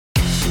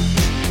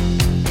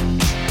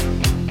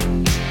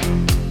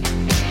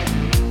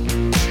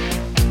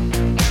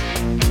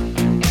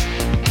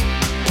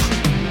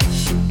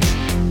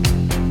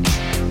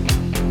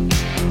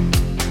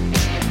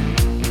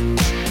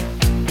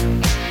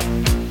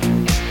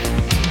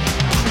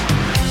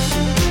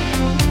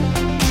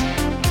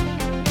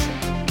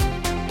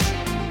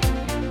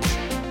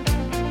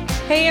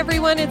Hey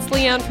everyone, it's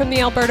Leanne from the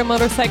Alberta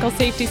Motorcycle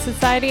Safety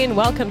Society, and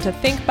welcome to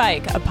Think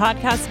Bike, a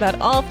podcast about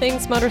all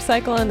things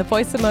motorcycle and the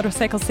voice of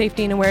motorcycle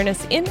safety and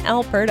awareness in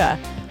Alberta.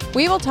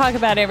 We will talk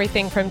about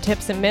everything from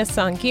tips and myths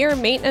on gear,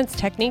 maintenance,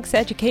 techniques,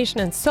 education,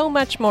 and so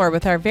much more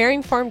with our very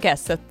informed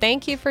guests. So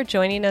thank you for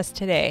joining us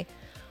today.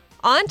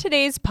 On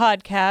today's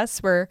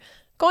podcast, we're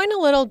going a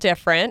little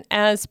different.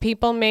 As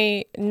people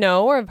may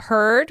know or have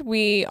heard,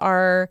 we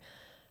are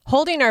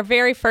holding our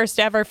very first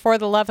ever For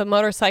the Love of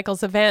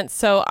Motorcycles event.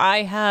 So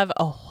I have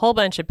a whole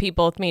bunch of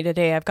people with me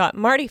today. I've got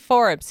Marty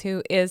Forbes,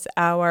 who is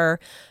our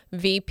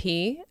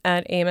VP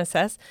at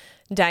AMSS,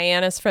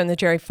 Diana's from the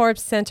Jerry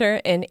Forbes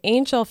Center, and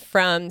Angel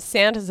from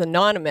Santa's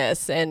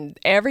Anonymous. And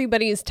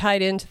everybody's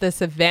tied into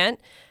this event.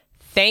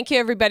 Thank you,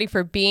 everybody,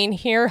 for being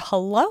here.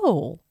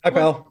 Hello. Hi,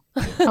 pal.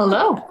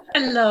 Hello.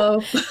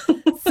 Hello.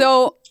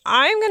 So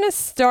I'm going to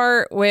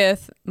start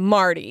with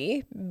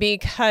Marty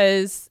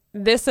because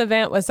this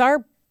event was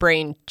our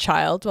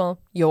brainchild, well,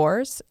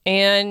 yours.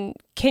 And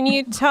can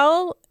you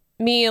tell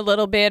me a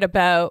little bit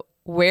about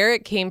where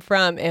it came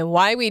from and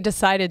why we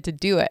decided to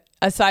do it,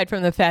 aside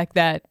from the fact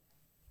that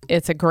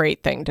it's a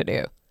great thing to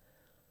do?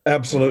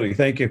 Absolutely.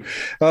 Thank you.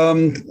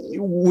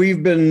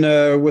 We've been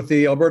with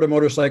the Alberta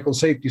Motorcycle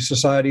Safety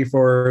Society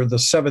for the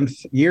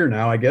 7th year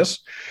now, I guess.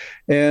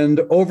 And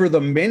over the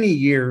many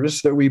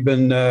years that we've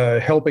been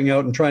helping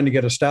out and trying to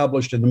get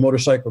established in the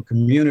motorcycle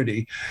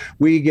community,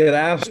 we get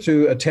asked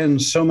to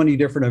attend so many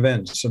different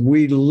events. And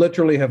we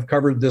literally have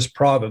covered this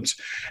province,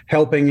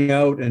 helping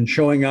out and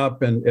showing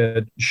up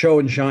and show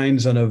and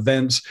shines and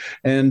events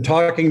and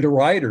talking to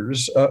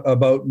riders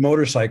about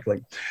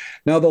motorcycling.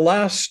 Now, the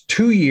last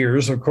 2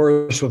 years, of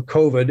course, with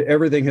COVID,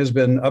 everything has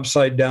been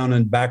upside down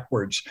and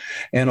backwards.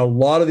 And a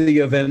lot of the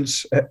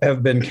events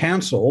have been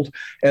canceled,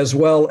 as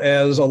well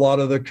as a lot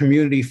of the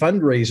community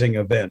fundraising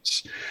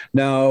events.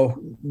 Now,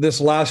 this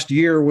last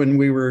year, when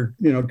we were,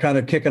 kind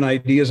of kicking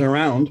ideas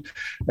around,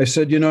 I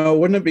said,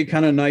 wouldn't it be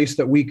kind of nice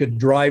that we could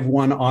drive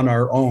one on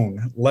our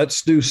own?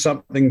 Let's do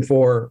something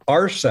for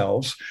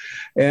ourselves.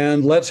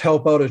 And let's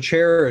help out a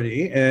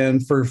charity.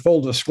 And for full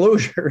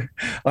disclosure,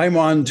 I'm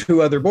on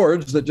 2 other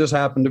boards that just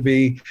happen to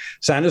be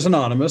Santa's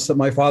Anonymous that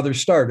my father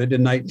started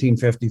in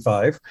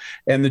 1955,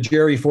 and the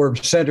Jerry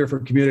Forbes Center for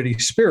Community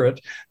Spirit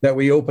that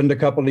we opened a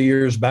couple of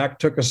years back.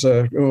 Took us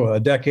a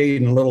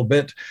decade and a little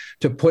bit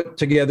to put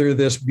together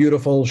this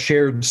beautiful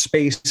shared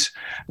space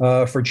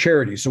for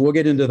charity. So we'll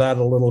get into that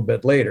a little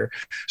bit later.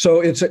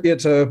 So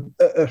bikers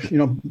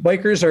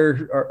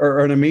are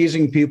an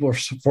amazing people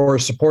for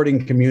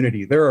supporting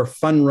community. There are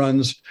fun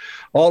runs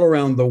all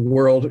around the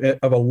world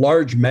of a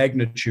large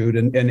magnitude.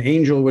 And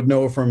Angel would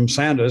know from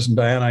Santa's, and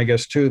Diana, I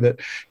guess, too, that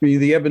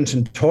the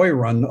Edmonton Toy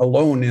Run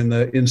alone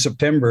in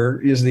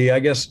September is the, I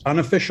guess,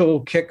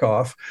 unofficial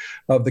kickoff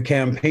of the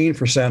campaign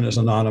for Santa's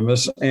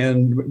Anonymous.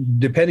 And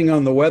depending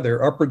on the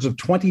weather, upwards of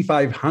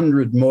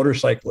 2,500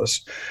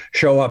 motorcyclists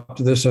show up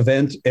to this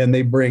event, and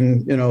they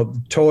bring,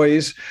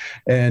 toys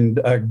and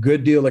a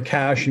good deal of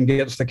cash, and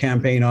gets the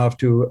campaign off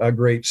to a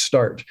great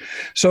start.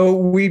 So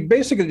we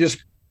basically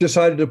just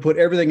decided to put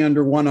everything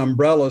under one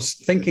umbrella,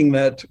 thinking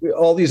that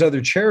all these other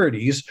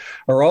charities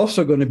are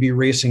also going to be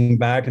racing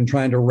back and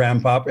trying to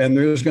ramp up. And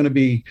there's going to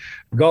be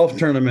golf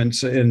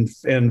tournaments and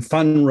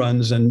fun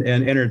runs and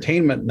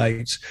entertainment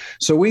nights.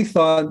 So we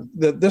thought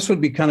that this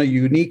would be kind of a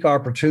unique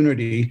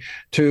opportunity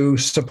to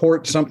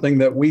support something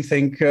that we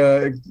think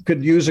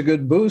could use a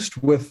good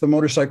boost with the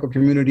motorcycle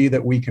community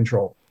that we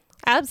control.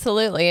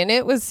 Absolutely. And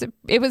it was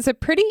a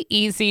pretty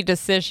easy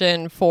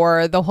decision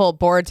for the whole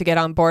board to get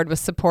on board with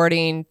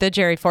supporting the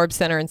Jerry Forbes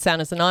Center and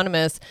Santa's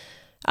Anonymous.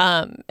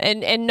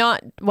 And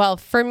not, well,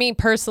 for me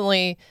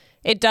personally,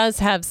 it does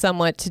have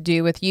somewhat to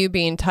do with you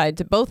being tied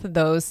to both of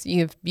those.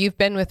 You've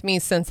been with me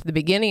since the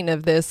beginning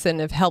of this and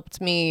have helped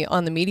me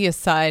on the media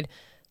side.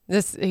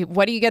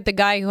 What do you get the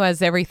guy who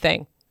has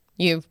everything?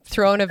 You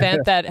throw an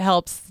event that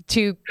helps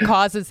 2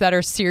 causes that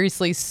are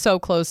seriously so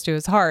close to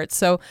his heart.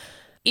 So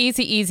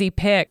easy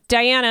pick.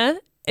 Diana,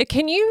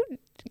 can you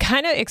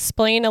kind of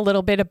explain a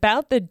little bit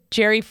about the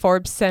Jerry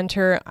Forbes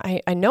Center?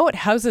 I know it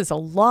houses a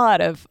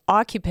lot of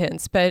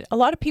occupants, but a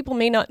lot of people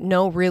may not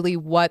know really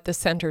what the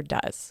center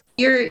does.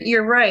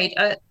 You're right.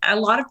 A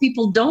lot of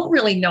people don't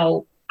really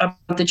know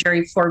about the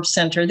Jerry Forbes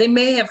Center. They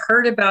may have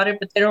heard about it,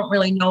 but they don't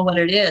really know what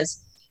it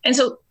is. And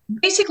so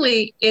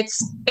basically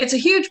it's a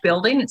huge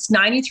building. It's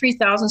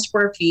 93,000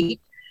 square feet.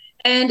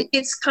 And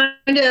it's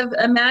kind of,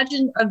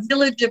 imagine a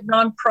village of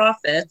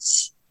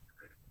nonprofits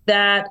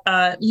that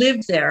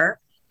live there,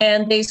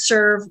 and they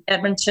serve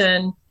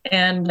Edmonton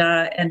and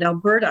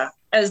Alberta.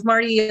 As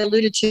Marty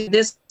alluded to,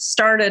 this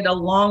started a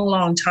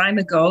long time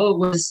ago. It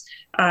was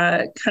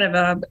kind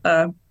of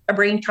a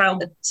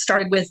brainchild that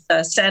started with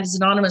Santa's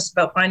Anonymous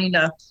about finding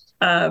a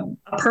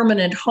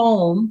permanent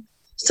home.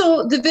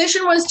 So the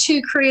vision was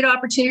to create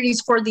opportunities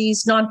for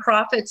these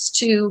nonprofits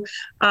to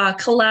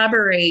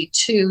collaborate,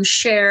 to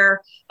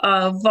share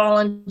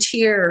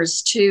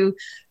volunteers, to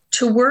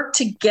work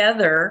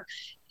together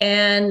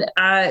and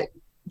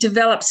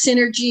develop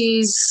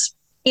synergies,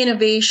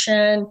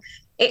 innovation.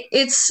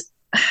 It's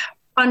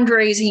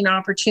fundraising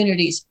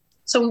opportunities.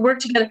 So we work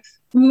together,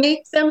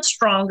 make them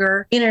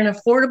stronger in an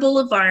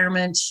affordable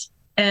environment,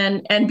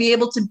 and be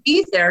able to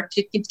be there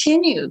to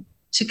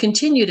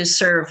continue to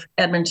serve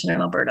Edmonton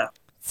and Alberta.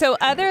 So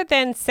other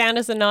than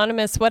Santa's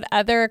Anonymous, what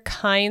other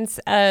kinds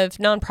of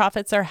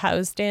nonprofits are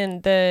housed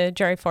in the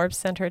Jerry Forbes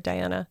Centre,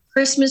 Diana?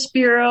 Christmas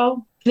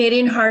Bureau,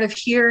 Canadian Hard of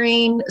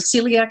Hearing,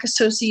 Celiac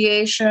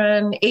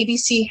Association,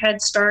 ABC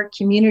Head Start,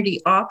 Community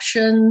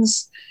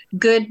Options,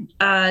 Good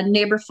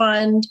Neighbor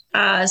Fund,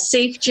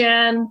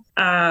 SafeGen.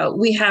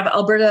 We have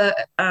Alberta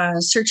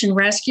Search and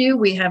Rescue.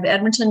 We have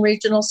Edmonton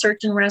Regional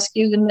Search and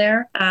Rescue in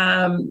there.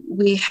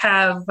 We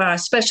have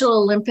Special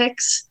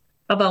Olympics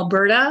of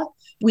Alberta.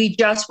 We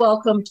just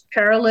welcomed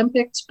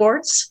Paralympic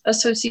Sports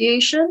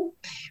Association.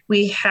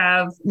 We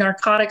have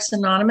Narcotics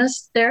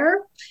Anonymous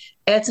there.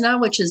 EDSNA,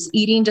 which is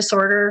Eating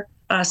Disorder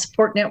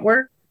Support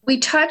Network. We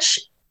touch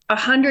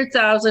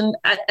 100,000,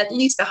 at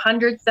least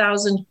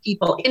 100,000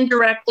 people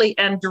indirectly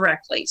and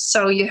directly.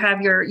 So you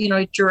have your,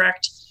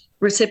 direct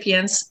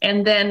recipients,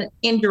 and then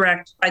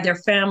indirect by their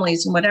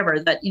families and whatever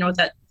that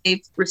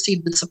they've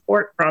received the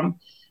support from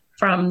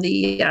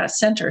the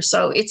center.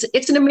 So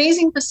it's an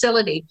amazing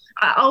facility.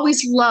 I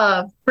always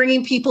love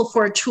bringing people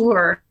for a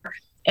tour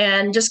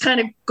and just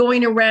kind of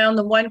going around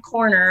the one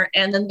corner,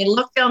 and then they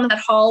look down that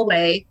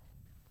hallway,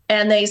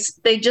 and they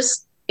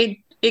just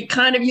it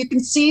kind of, you can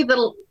see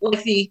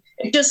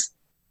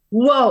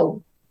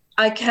whoa,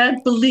 I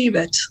can't believe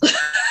it.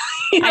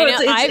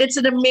 It's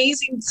an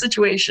amazing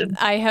situation.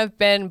 I have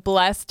been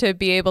blessed to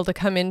be able to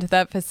come into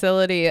that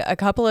facility a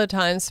couple of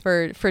times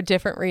for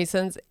different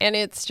reasons. And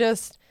it's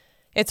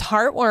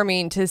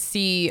heartwarming to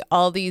see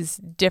all these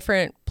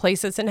different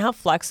places and how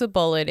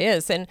flexible it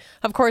is. And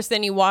of course,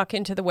 then you walk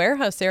into the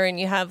warehouse there and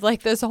you have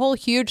like this whole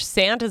huge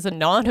Santa's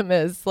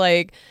Anonymous,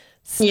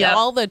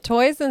 all the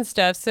toys and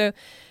stuff. So,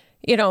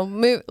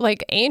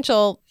 like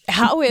Angel,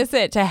 how is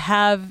it to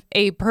have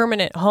a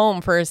permanent home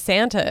for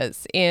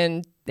Santas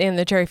in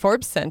the Jerry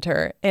Forbes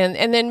Centre?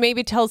 And then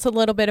maybe tell us a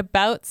little bit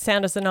about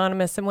Santa's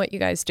Anonymous and what you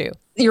guys do.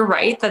 You're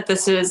right that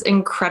this is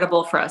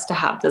incredible for us to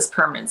have this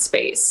permanent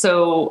space.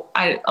 So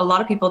a lot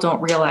of people don't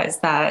realize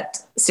that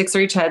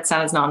 630 Ched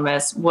Santa's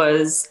Anonymous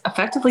was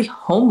effectively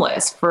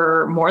homeless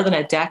for more than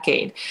a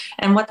decade.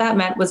 And what that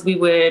meant was we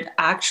would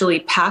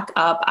actually pack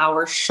up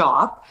our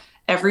shop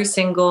every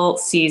single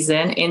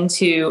season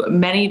into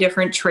many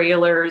different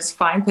trailers,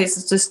 find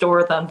places to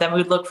store them. Then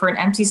we'd look for an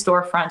empty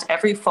storefront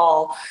every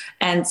fall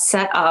and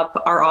set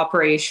up our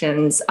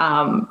operations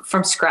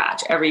from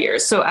scratch every year.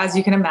 So as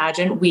you can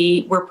imagine,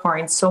 we were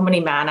pouring so many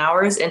man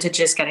hours into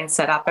just getting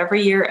set up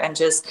every year. And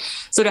just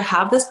so to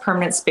have this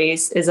permanent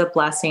space is a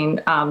blessing,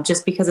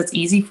 just because it's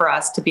easy for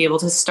us to be able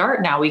to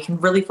start now. We can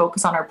really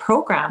focus on our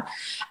program.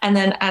 And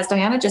then as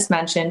Diana just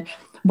mentioned,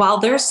 while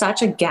there's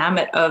such a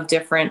gamut of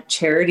different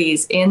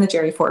charities in the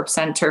Jerry Forbes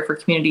Centre for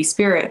Community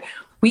Spirit,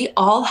 we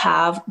all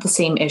have the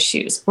same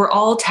issues. We're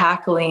all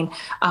tackling,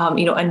 a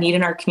need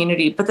in our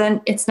community. But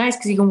then it's nice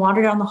because you can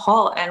wander down the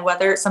hall, and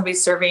whether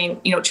somebody's serving,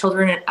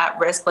 children at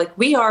risk like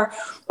we are,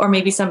 or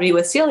maybe somebody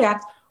with celiac,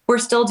 we're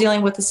still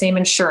dealing with the same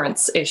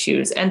insurance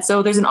issues. And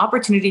so there's an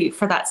opportunity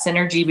for that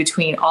synergy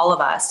between all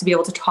of us to be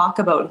able to talk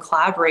about and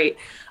collaborate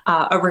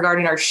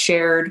regarding our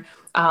shared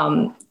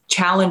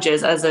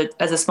challenges as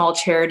a small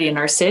charity in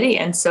our city.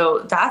 And so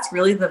that's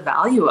really the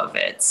value of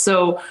it.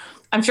 So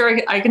I'm sure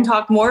I can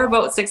talk more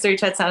about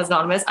 630 Ched Santa's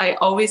Anonymous. I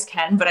always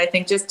can, but I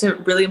think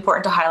really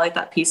important to highlight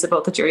that piece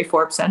about the Jerry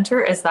Forbes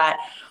Centre is that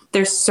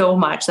there's so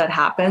much that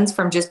happens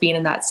from just being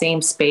in that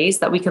same space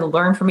that we can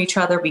learn from each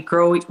other. We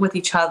grow with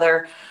each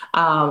other.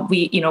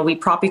 We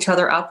prop each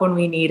other up when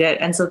we need it.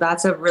 And so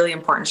that's a really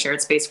important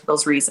shared space for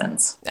those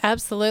reasons.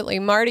 Absolutely.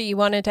 Marty, you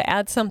wanted to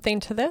add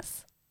something to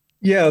this?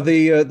 Yeah,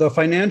 the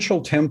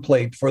financial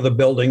template for the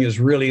building is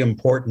really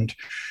important.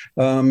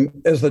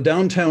 As the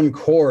downtown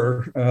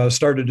core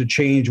started to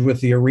change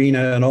with the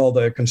arena and all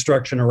the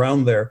construction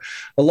around there,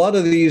 a lot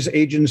of these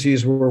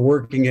agencies were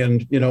working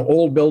in,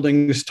 old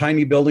buildings,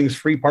 tiny buildings,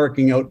 free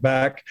parking out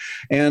back,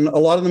 and a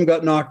lot of them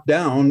got knocked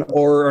down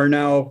or are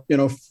now,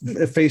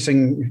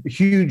 facing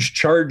huge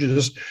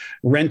charges,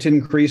 rent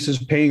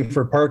increases, paying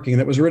for parking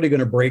that was really going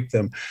to break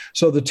them.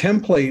 So the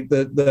template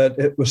that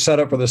it was set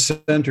up for the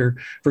center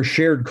for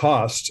shared costs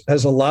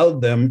has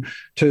allowed them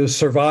to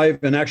survive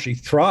and actually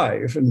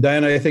thrive. And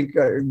Diana, I think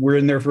we're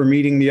in there for a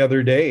meeting the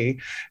other day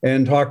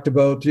and talked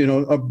about,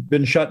 I've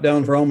been shut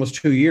down for almost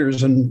 2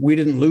 years and we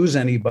didn't lose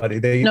anybody.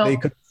 They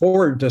could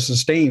afford to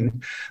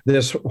sustain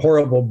this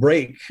horrible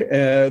break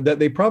that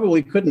they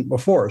probably couldn't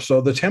before.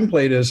 So the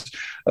template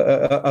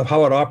of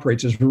how it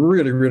operates is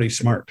really, really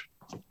smart.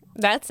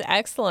 That's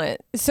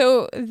excellent.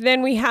 So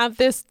then we have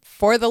this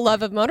For the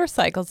Love of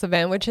Motorcycles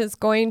event, which is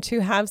going to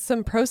have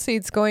some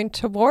proceeds going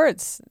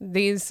towards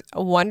these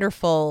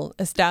wonderful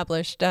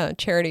established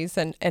charities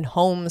and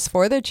homes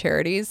for the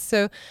charities.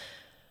 So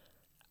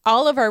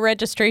all of our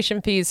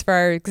registration fees for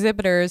our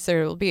exhibitors,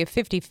 there will be a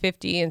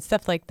 50-50 and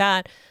stuff like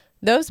that.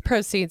 Those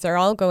proceeds are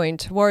all going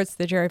towards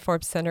the Jerry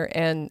Forbes Centre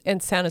and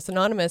Santa's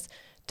Anonymous.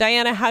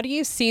 Diana, how do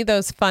you see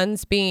those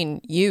funds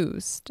being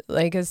used?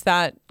 Is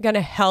that going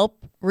to help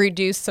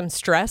reduce some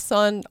stress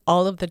on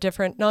all of the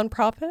different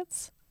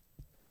nonprofits?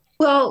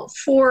 Well,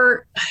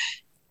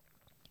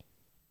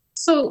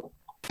 so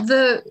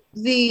the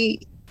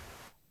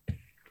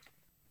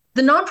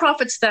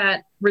nonprofits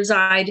that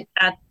reside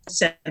at the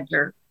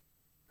center,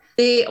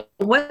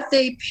 what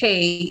they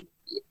pay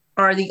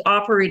are the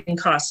operating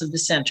costs of the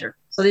center.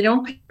 So they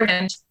don't pay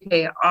rent, they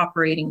pay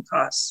operating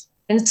costs.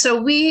 And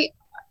so we,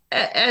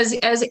 as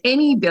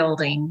any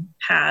building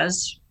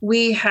has,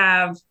 we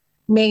have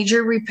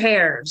major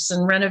repairs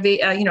and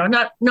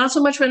not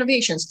so much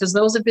renovations, because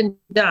those have been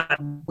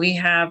done. We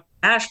have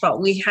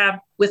asphalt. We have,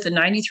 with a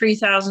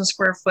 93,000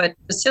 square foot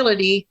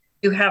facility,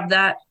 you have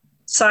that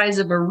size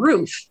of a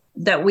roof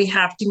that we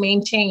have to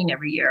maintain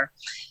every year.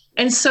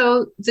 And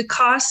so the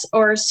costs,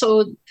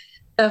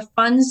 the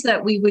funds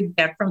that we would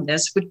get from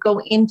this would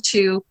go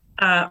into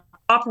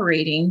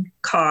operating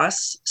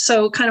costs.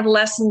 So it kind of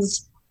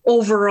lessens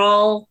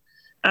overall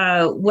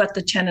what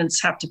the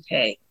tenants have to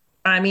pay.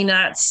 I mean,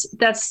 that's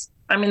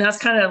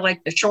kind of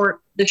like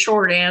the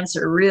short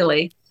answer,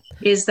 really,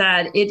 is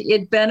that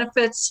it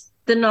benefits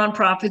the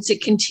nonprofits.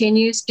 It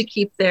continues to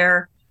keep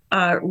their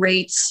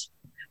rates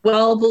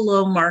well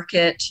below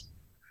market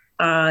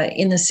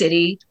in the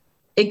city.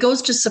 It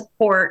goes to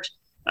support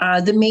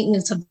the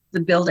maintenance of the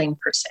building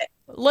per se.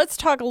 Let's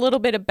talk a little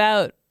bit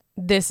about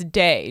this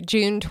day,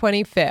 June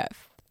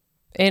 25th,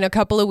 in a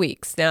couple of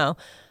weeks now.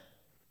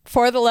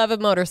 For the Love of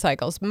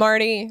Motorcycles,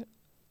 Marty,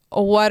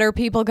 what are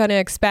people going to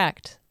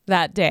expect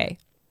that day?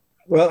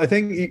 Well, I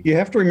think you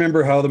have to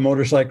remember how the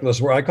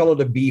motorcyclists were. I call it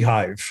a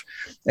beehive.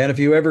 And if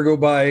you ever go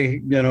by,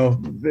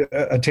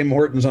 a Tim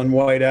Hortons on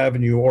White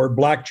Avenue or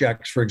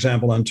Blackjacks, for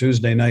example, on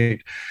Tuesday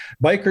night,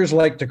 bikers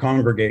like to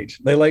congregate.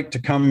 They like to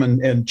come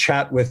and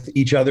chat with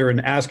each other and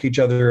ask each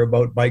other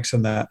about bikes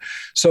and that.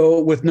 So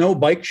with no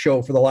bike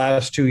show for the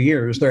last 2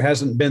 years, there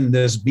hasn't been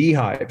this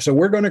beehive. So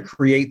we're going to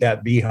create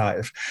that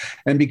beehive.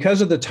 And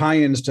because of the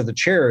tie-ins to the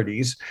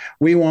charities,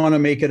 we want to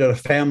make it a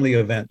family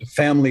event,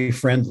 family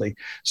friendly.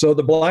 So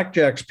the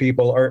Blackjacks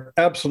people are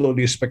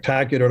absolutely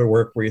spectacular to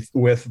work with.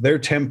 Their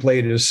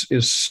template is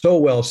so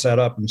well set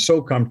up and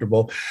so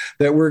comfortable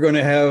that we're going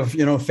to have,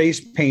 face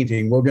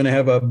painting. We're going to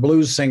have a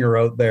blues singer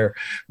out there.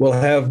 We'll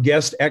have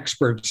guest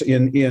experts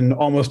in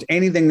almost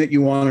anything that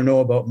you want to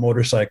know about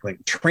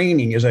motorcycling.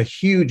 Training is a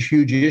huge,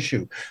 huge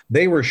issue.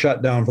 They were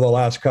shut down for the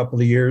last couple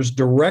of years.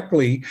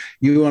 Directly,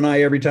 you and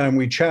I, every time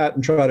we chat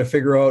and try to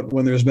figure out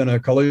when there's been a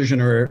collision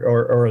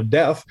or a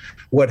death,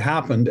 what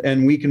happened.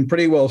 And we can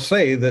pretty well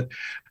say that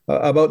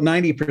about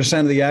 90%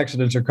 of the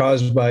accidents are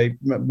caused by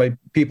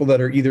people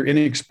that are either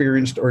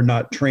inexperienced or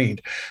not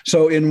trained.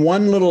 So in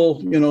one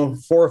little,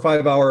 4 or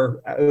 5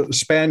 hour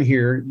span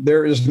here,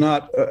 there is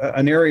not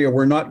an area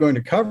we're not going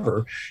to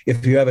cover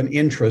if you have an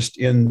interest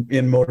in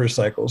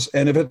motorcycles.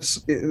 And if it's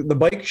the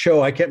bike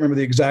show, I can't remember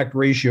the exact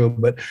ratio,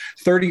 but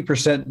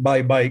 30%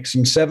 buy bikes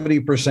and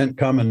 70%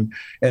 come and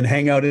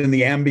hang out in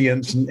the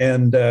ambience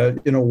and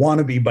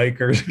wannabe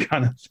bikers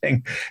kind of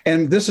thing.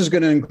 And this is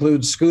going to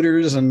include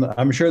scooters, and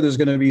I'm sure there's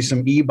going to be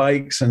some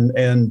e-bikes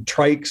and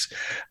trikes,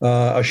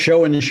 a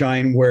show and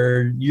shine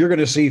where you're going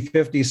to see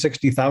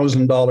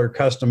 $50,000-$60,000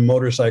 custom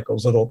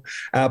motorcycles that'll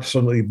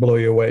absolutely blow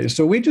you away.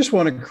 So we just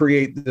want to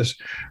create this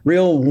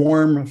real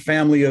warm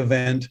family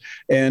event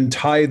and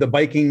tie the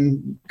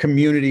biking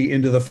community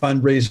into the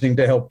fundraising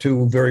to help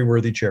two very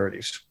worthy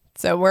charities.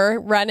 So we're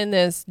running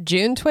this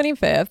June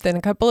 25th in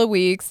a couple of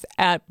weeks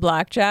at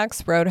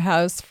Blackjacks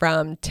Roadhouse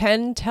from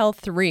 10 till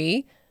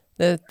 3.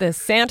 The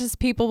Santa's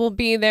people will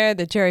be there.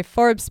 The Jerry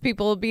Forbes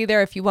people will be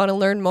there. If you want to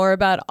learn more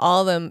about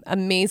all the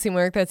amazing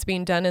work that's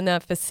being done in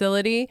that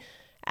facility,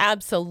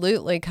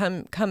 absolutely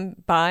come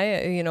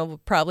by. We'll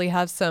probably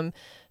have some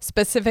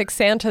specific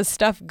Santa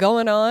stuff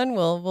going on.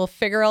 We'll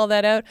figure all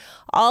that out.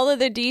 All of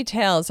the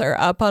details are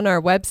up on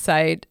our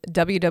website,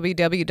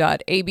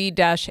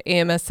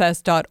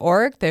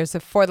 www.ab-amss.org. There's a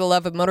For the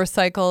Love of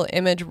Motorcycle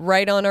image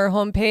right on our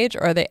homepage,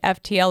 or the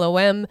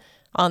FTLOM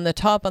on the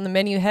top on the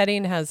menu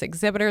heading has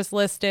exhibitors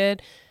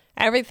listed.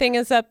 Everything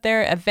is up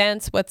there,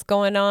 events, what's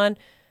going on.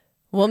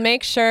 We'll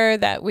make sure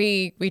that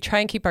we try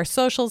and keep our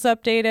socials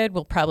updated.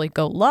 We'll probably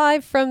go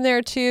live from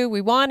there too.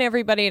 We want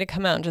everybody to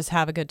come out and just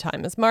have a good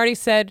time. As Marty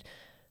said,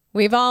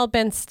 we've all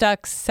been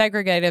stuck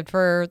segregated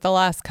for the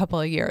last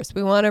couple of years.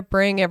 We want to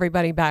bring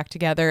everybody back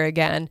together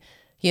again.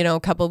 A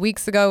couple of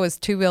weeks ago was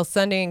Two Wheel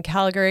Sunday in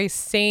Calgary.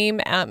 Same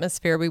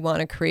atmosphere we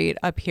want to create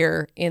up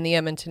here in the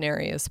Edmonton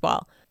area as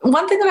well.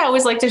 One thing that I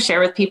always like to share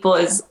with people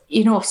is,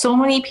 so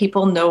many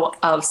people know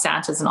of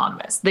Santa's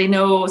Anonymous. They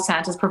know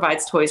Santa's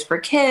provides toys for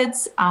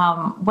kids.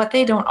 What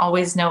they don't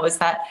always know is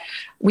that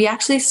we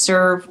actually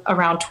serve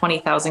around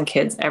 20,000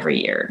 kids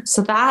every year.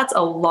 So that's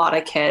a lot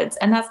of kids.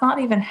 And that's not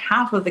even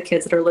half of the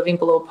kids that are living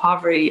below the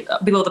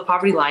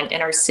poverty line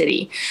in our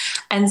city.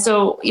 And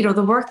so,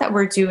 the work that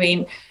we're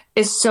doing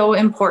is so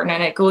important,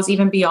 and it goes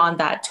even beyond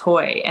that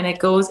toy, and it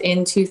goes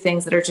into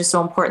things that are just so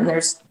important.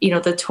 There's,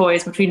 the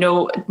toys, which we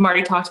know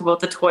Marty talked about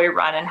the toy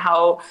run and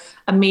how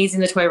amazing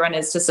the toy run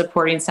is to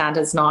supporting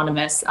Santa's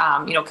Anonymous,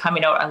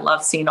 coming out. I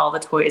love seeing all the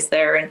toys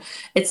there, and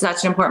it's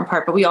such an important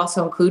part. But we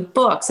also include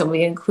books, and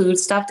we include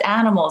stuffed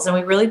animals, and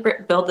we really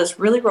build this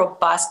really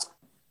robust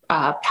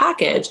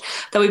package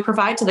that we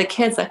provide to the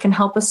kids that can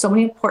help with so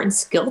many important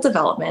skill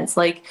developments.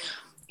 Like,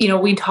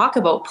 we talk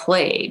about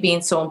play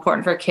being so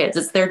important for kids.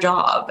 It's their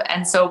job.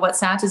 And so what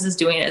Santa's is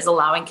doing is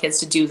allowing kids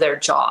to do their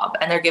job,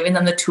 and they're giving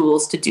them the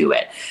tools to do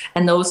it.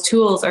 And those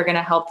tools are going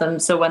to help them.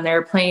 So when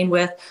they're playing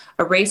with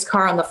a race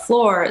car on the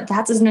floor,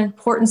 that's an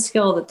important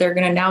skill that they're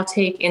going to now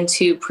take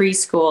into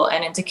preschool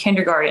and into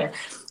kindergarten,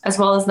 as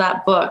well as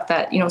that book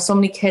that, so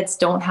many kids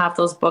don't have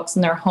those books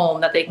in their home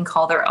that they can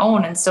call their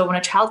own. And so when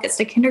a child gets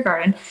to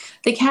kindergarten,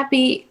 they can't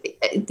be,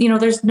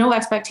 there's no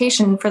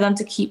expectation for them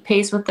to keep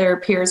pace with their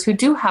peers who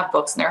do have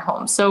books in their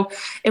home. So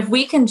if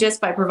we can just,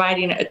 by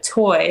providing a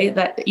toy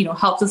that,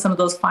 helps with some of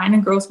those fine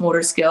and gross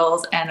motor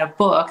skills, and a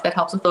book that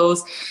helps with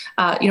those,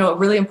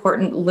 really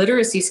important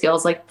literacy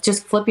skills, like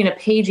just flipping a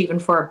page even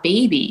for a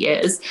baby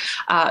is,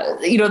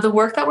 the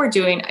work that we're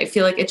doing, I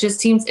feel like it just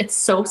seems, it's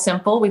so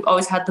simple. We've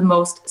always had the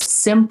most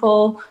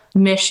simple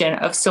mission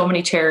of so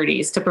many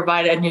charities to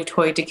provide a new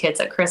toy to kids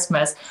at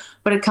Christmas,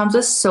 but it comes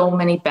with so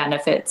many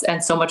benefits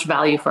and so much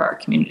value for our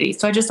community.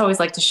 So I just always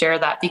like to share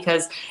that,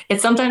 because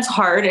it's sometimes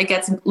hard. It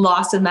gets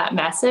lost in that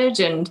message.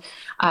 And,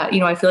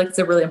 I feel like it's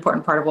a really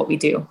important part of what we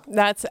do.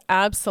 That's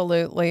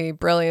absolutely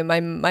brilliant.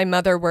 My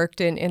mother worked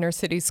in inner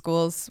city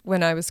schools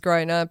when I was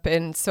growing up.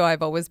 And so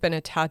I've always been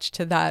attached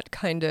to that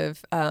kind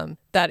of,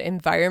 that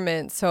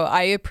environment. So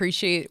I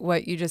appreciate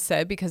what you just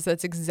said, because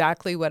that's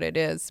exactly what it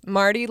is.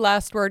 Marty,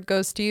 last word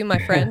goes to you, my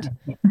friend.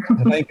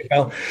 Thank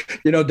you,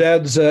 Val.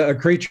 Dad's A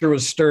Creature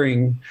Was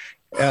Stirring.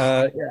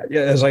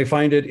 As I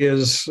find it,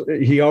 is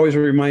he always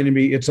reminded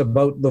me it's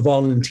about the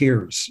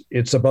volunteers.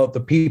 It's about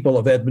the people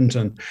of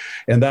Edmonton.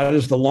 And that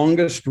is the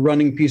longest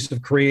running piece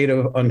of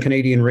creative on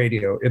Canadian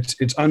radio.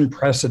 It's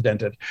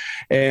unprecedented.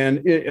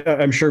 And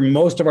I'm sure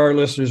most of our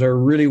listeners are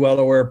really well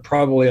aware,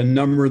 probably a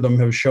number of them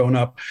have shown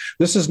up.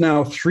 This is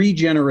now 3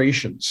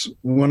 generations.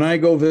 When I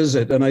go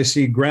visit and I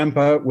see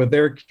grandpa with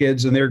their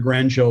kids and their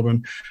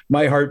grandchildren,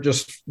 my heart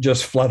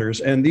just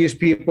flutters. And these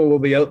people will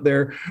be out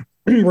there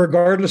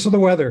regardless of the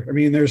weather. I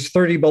mean, there's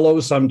 30 below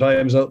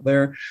sometimes out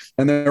there,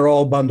 and they're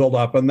all bundled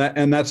up. And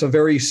that's a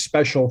very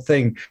special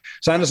thing.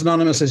 Santa's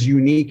Anonymous is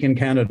unique in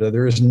Canada.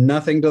 There is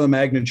nothing to the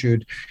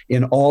magnitude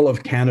in all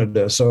of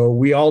Canada. So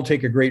we all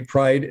take a great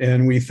pride,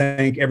 and we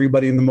thank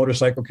everybody in the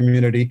motorcycle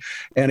community.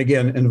 And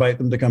again, invite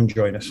them to come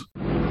join us.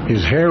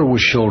 His hair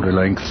was shoulder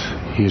length,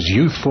 his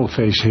youthful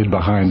face hid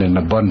behind an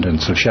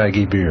abundance of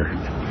shaggy beard.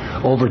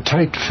 Over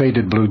tight,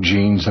 faded blue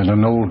jeans and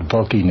an old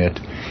bulky knit,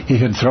 he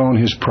had thrown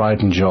his pride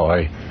and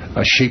joy,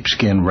 a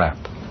sheepskin wrap.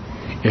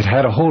 It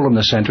had a hole in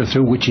the center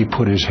through which he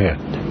put his head.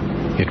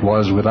 It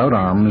was without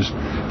arms,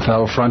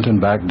 fell front and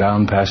back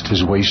down past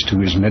his waist to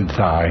his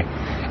mid-thigh,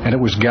 and it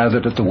was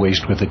gathered at the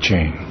waist with a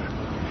chain.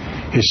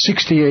 His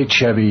 68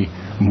 Chevy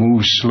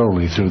moved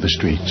slowly through the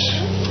streets.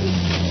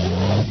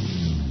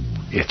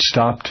 It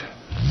stopped,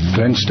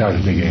 then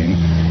started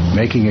again,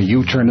 making a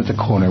U-turn at the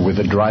corner where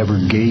the driver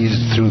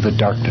gazed through the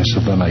darkness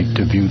of the night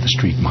to view the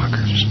street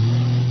markers.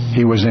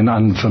 He was in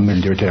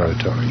unfamiliar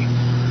territory.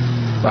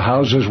 The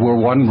houses were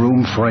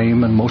one-room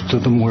frame, and most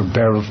of them were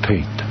bare of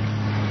paint.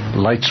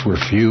 Lights were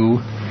few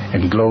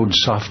and glowed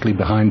softly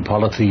behind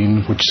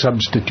polythene, which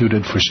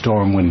substituted for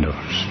storm windows.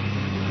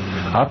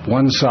 Up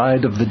one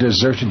side of the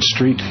deserted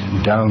street,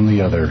 down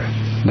the other.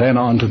 Then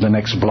on to the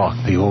next block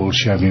the old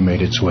Chevy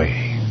made its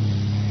way.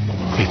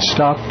 It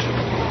stopped,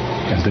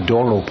 and the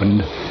door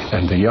opened,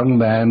 and the young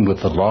man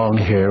with the long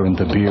hair and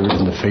the beard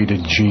and the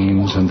faded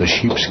jeans and the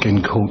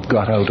sheepskin coat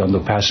got out on the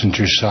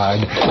passenger's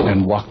side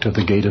and walked to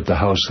the gate of the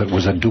house that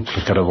was a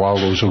duplicate of all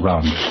those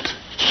around it.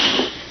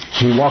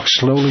 He walked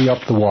slowly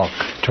up the walk,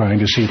 trying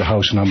to see the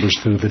house numbers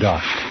through the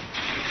dark.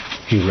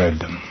 He read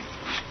them.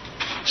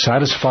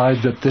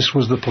 Satisfied that this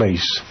was the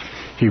place,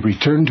 he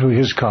returned to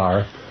his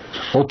car,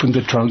 opened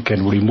the trunk,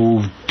 and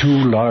removed 2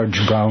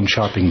 large brown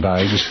shopping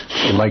bags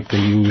like they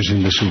use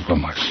in the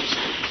supermarkets.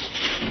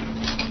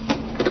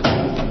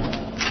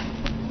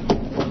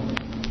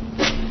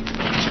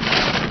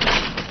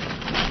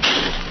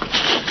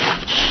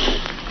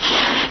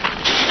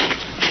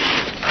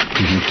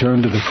 He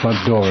returned to the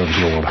front door of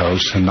the old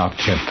house and knocked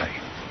gently.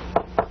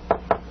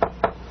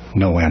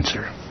 No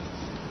answer.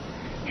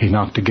 He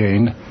knocked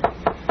again.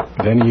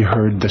 Then he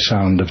heard the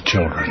sound of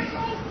children.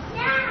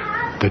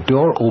 The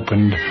door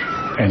opened,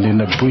 and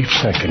in a brief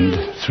second,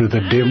 through the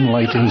dim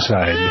light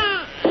inside,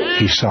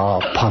 he saw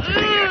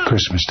poverty at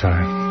Christmas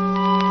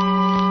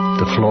time.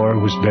 The floor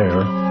was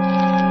bare.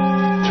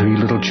 3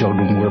 little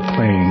children were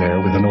playing there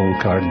with an old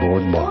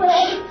cardboard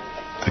box.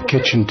 The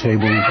kitchen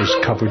table was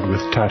covered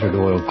with tattered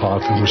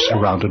oilcloth and was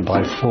surrounded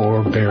by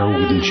 4 bare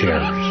wooden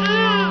chairs.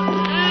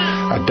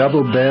 A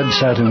double bed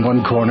sat in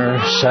one corner,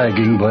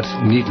 sagging but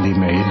neatly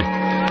made,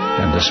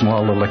 and the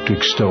small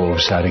electric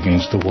stove sat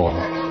against the wall.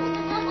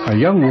 A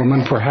young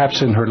woman,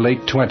 perhaps in her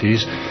late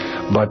 20s,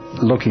 but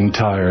looking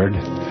tired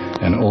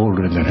and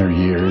older than her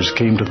years,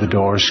 came to the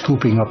door,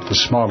 scooping up the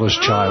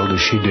smallest child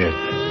as she did.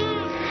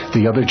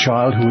 The other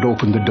child, who had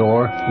opened the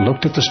door,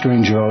 looked at the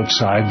stranger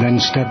outside, then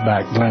stepped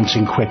back,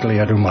 glancing quickly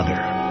at her mother.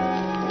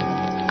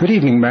 "Good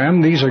evening,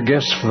 ma'am. These are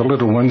gifts for the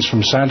little ones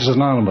from Santa's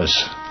Anonymous,"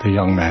 the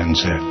young man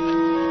said.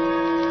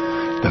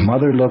 The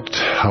mother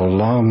looked a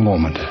long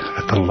moment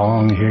at the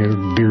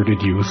long-haired,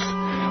 bearded youth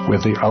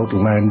with the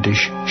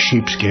outlandish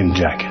sheepskin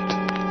jacket.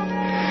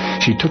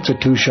 She took the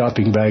 2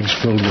 shopping bags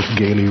filled with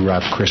gaily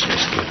wrapped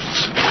Christmas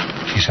gifts.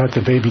 She sat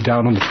the baby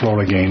down on the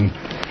floor again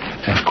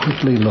and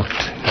quickly looked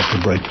at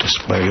the bright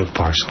display of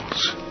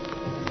parcels.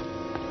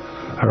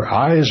 Her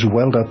eyes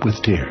welled up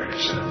with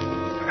tears,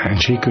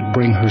 and she could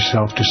bring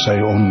herself to say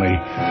only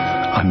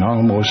an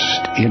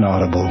almost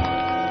inaudible,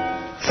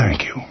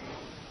 "Thank you."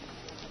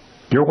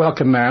 "You're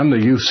welcome, ma'am," the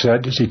youth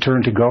said as he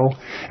turned to go,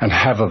 "and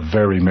have a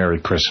very Merry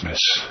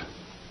Christmas."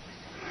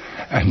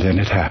 And then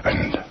it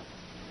happened.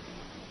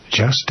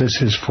 Just as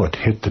his foot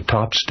hit the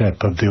top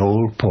step of the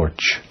old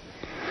porch,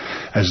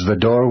 as the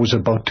door was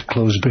about to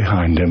close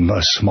behind him,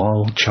 a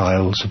small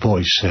child's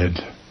voice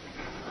said,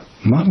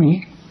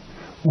 "Mommy,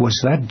 was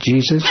that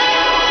Jesus?"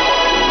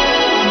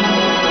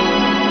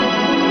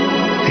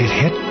 It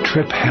hit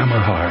Trip hammer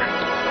hard,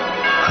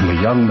 and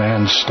the young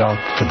man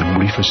stopped for the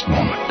briefest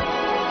moment.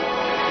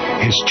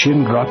 His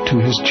chin dropped to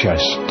his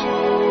chest,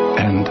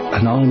 and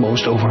an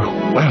almost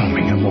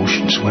overwhelming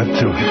emotion swept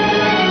through him.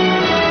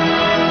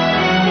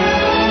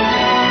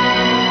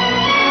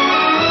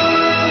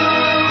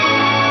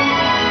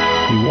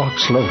 He walked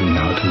slowly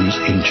now to his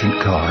ancient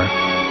car,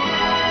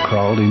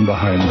 crawled in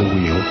behind the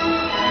wheel,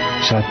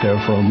 sat there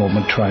for a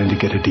moment trying to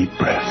get a deep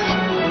breath.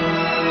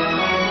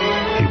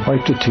 He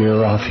wiped a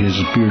tear off his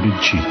bearded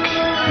cheek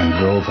and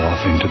drove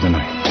off into the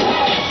night.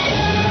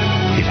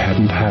 It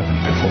hadn't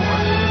happened before.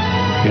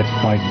 It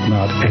might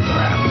not ever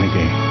happen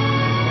again.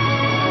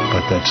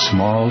 But that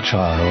small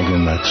child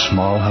in that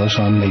small house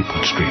on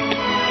Maple Street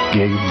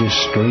gave this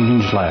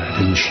strange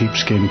lad in the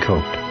sheepskin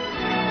coat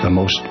the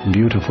most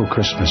beautiful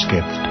Christmas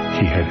gift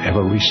he had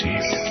ever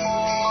received.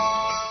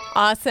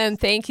 Awesome.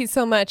 Thank you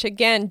so much.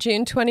 Again,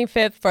 June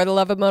 25th, For the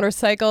Love of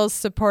Motorcycles,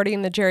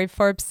 supporting the Jerry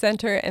Forbes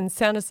Center and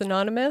Santa's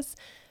Anonymous.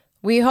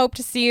 We hope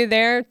to see you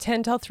there,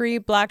 10 till 3,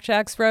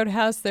 Blackjack's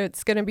Roadhouse.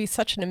 It's going to be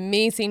such an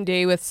amazing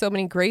day with so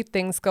many great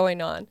things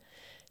going on.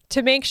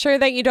 To make sure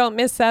that you don't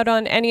miss out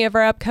on any of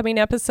our upcoming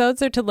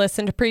episodes or to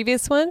listen to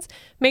previous ones,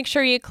 make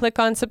sure you click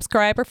on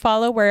subscribe or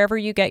follow wherever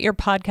you get your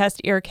podcast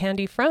ear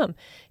candy from.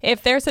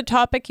 If there's a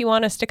topic you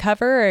want us to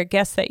cover or a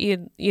guest that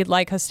you'd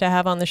like us to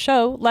have on the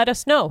show, let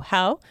us know.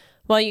 How?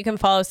 Well, you can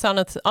follow us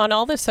on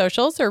all the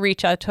socials or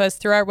reach out to us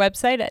through our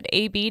website at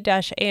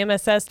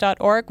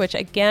ab-amss.org, which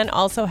again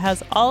also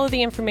has all of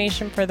the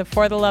information for the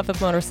For the Love of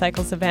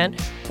Motorcycles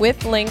event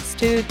with links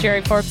to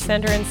Jerry Forbes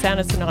Center and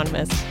Santa's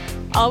Anonymous.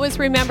 Always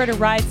remember to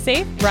ride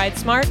safe, ride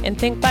smart, and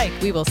think bike.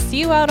 We will see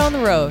you out on the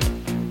road.